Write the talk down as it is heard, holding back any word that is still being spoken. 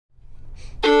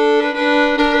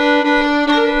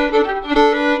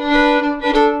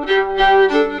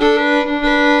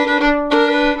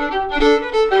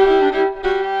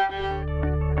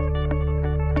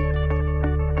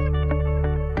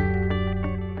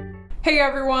Hey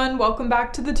everyone, welcome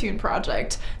back to the Tune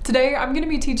Project. Today I'm going to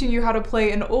be teaching you how to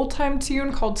play an old-time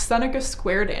tune called Seneca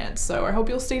Square Dance, so I hope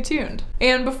you'll stay tuned.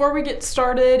 And before we get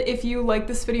started, if you like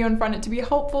this video and find it to be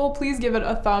helpful, please give it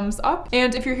a thumbs up.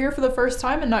 And if you're here for the first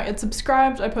time and not yet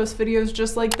subscribed, I post videos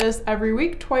just like this every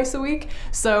week, twice a week,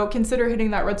 so consider hitting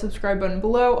that red subscribe button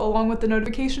below along with the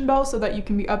notification bell so that you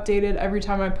can be updated every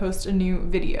time I post a new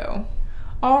video.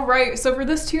 Alright, so for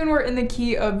this tune we're in the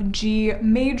key of G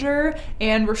major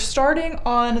and we're starting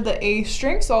on the A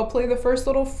string, so I'll play the first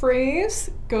little phrase.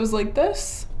 It goes like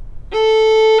this.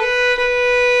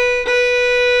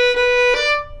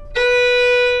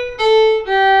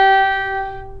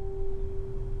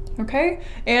 Okay,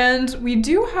 and we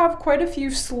do have quite a few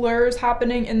slurs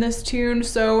happening in this tune,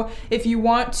 so if you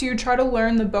want to try to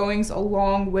learn the bowings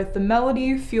along with the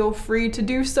melody, feel free to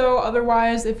do so.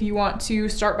 Otherwise, if you want to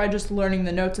start by just learning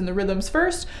the notes and the rhythms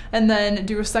first, and then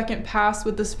do a second pass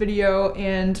with this video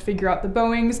and figure out the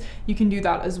bowings, you can do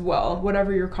that as well,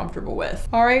 whatever you're comfortable with.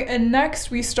 All right, and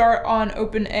next we start on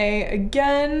open A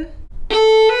again.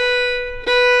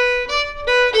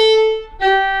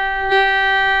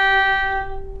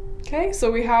 Okay,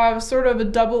 so we have sort of a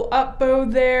double up bow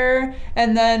there,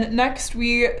 and then next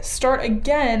we start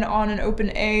again on an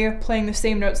open A, playing the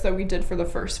same notes that we did for the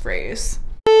first phrase.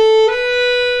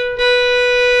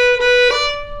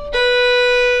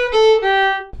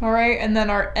 All right, and then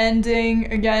our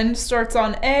ending again starts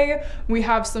on A. We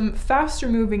have some faster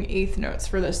moving eighth notes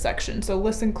for this section, so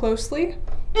listen closely.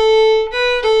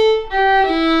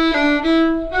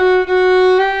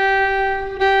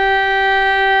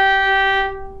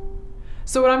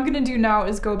 So what I'm gonna do now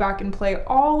is go back and play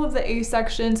all of the A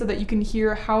section so that you can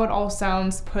hear how it all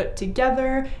sounds put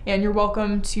together, and you're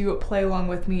welcome to play along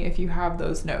with me if you have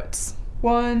those notes.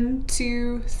 1,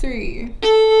 2, 3.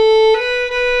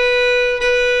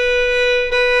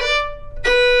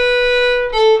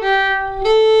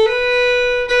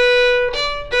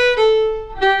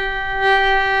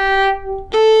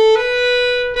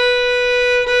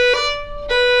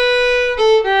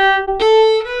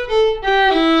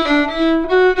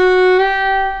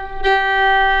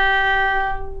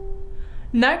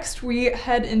 Next, we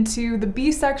head into the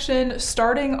B section,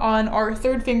 starting on our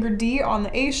third finger D on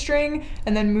the A string,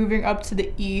 and then moving up to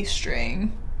the E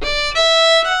string.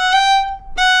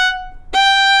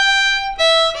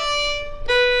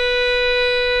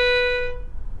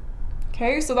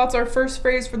 Okay, so that's our first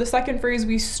phrase. For the second phrase,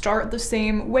 we start the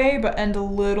same way, but end a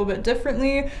little bit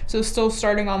differently. So still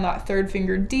starting on that third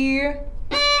finger D.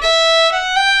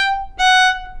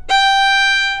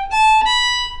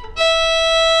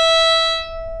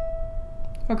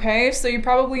 Okay, so you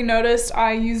probably noticed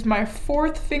I used my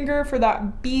fourth finger for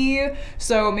that B,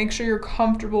 so make sure you're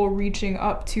comfortable reaching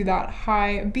up to that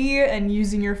high B and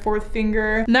using your fourth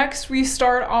finger. Next, we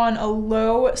start on a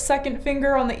low second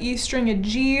finger on the E string, a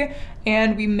G,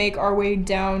 and we make our way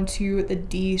down to the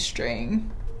D string.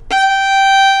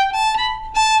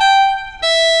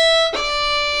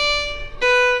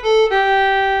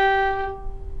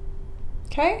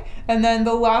 Okay, and then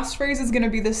the last phrase is going to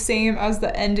be the same as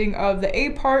the ending of the A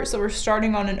part, so we're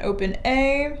starting on an open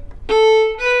A.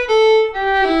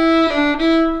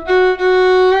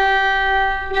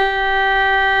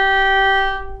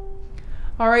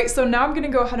 All right, so now I'm going to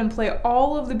go ahead and play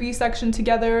all of the B section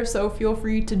together, so feel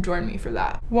free to join me for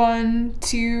that. 1,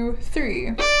 2,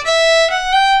 3.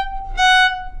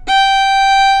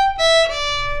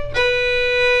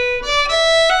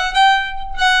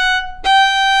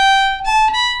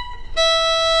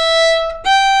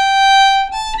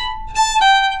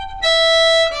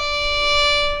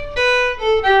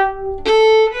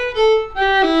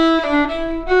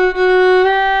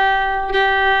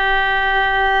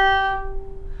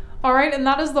 And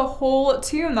that is the whole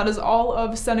tune. That is all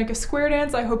of Seneca Square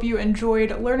Dance. I hope you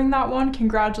enjoyed learning that one.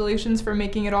 Congratulations for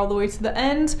making it all the way to the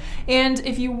end. And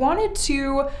if you wanted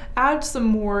to add some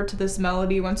more to this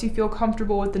melody, once you feel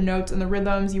comfortable with the notes and the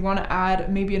rhythms, you want to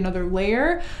add maybe another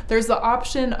layer, there's the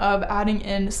option of adding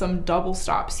in some double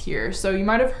stops here. So you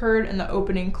might have heard in the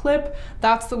opening clip,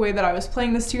 that's the way that I was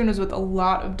playing this tune, is with a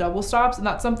lot of double stops, and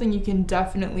that's something you can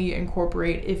definitely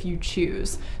incorporate if you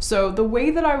choose. So the way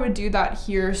that I would do that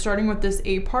here, starting with this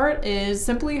A part, is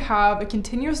simply have a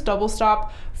continuous double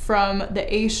stop from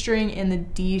the A string and the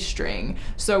D string.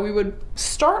 So we would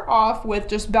start off with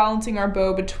just balancing our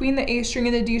bow between the A string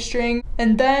and the D string,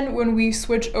 and then when we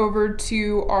switch over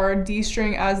to our D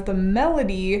string as the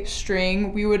melody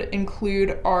string, we would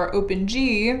include our open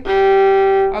G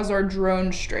as our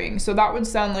drone string. So that would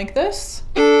sound like this.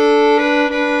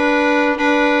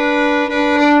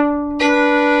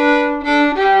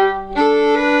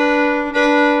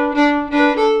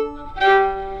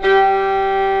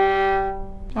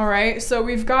 right? So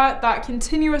we've got that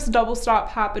continuous double stop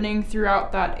happening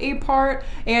throughout that A part,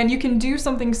 and you can do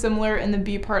something similar in the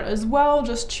B part as well,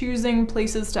 just choosing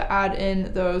places to add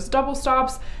in those double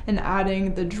stops and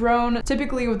adding the drone.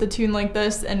 Typically with a tune like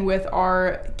this and with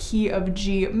our key of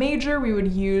G major, we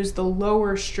would use the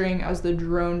lower string as the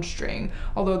drone string,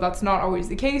 although that's not always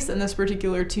the case. In this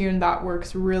particular tune, that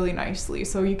works really nicely,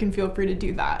 so you can feel free to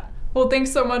do that. Well,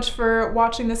 thanks so much for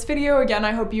watching this video. Again,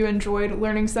 I hope you enjoyed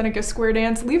learning Seneca Square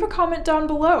Dance. Leave a comment down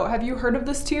below. Have you heard of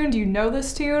this tune? Do you know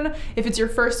this tune? If it's your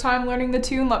first time learning the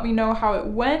tune, let me know how it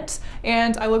went,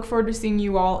 and I look forward to seeing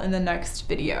you all in the next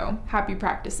video. Happy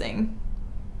practicing.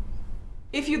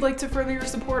 If you'd like to further your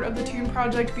support of the Tune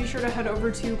Project, be sure to head over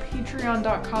to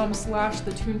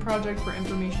patreon.com/thetuneproject for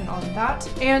information on that.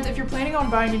 And if you're planning on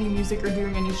buying any music or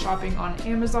doing any shopping on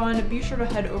Amazon, be sure to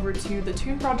head over to the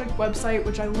Tune Project website,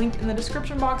 which I linked in the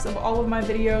description box of all of my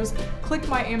videos. Click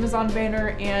my Amazon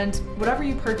banner, and whatever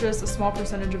you purchase, a small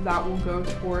percentage of that will go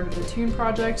toward the Tune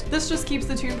Project. This just keeps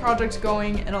the Tune Project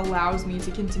going and allows me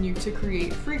to continue to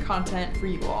create free content for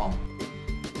you all.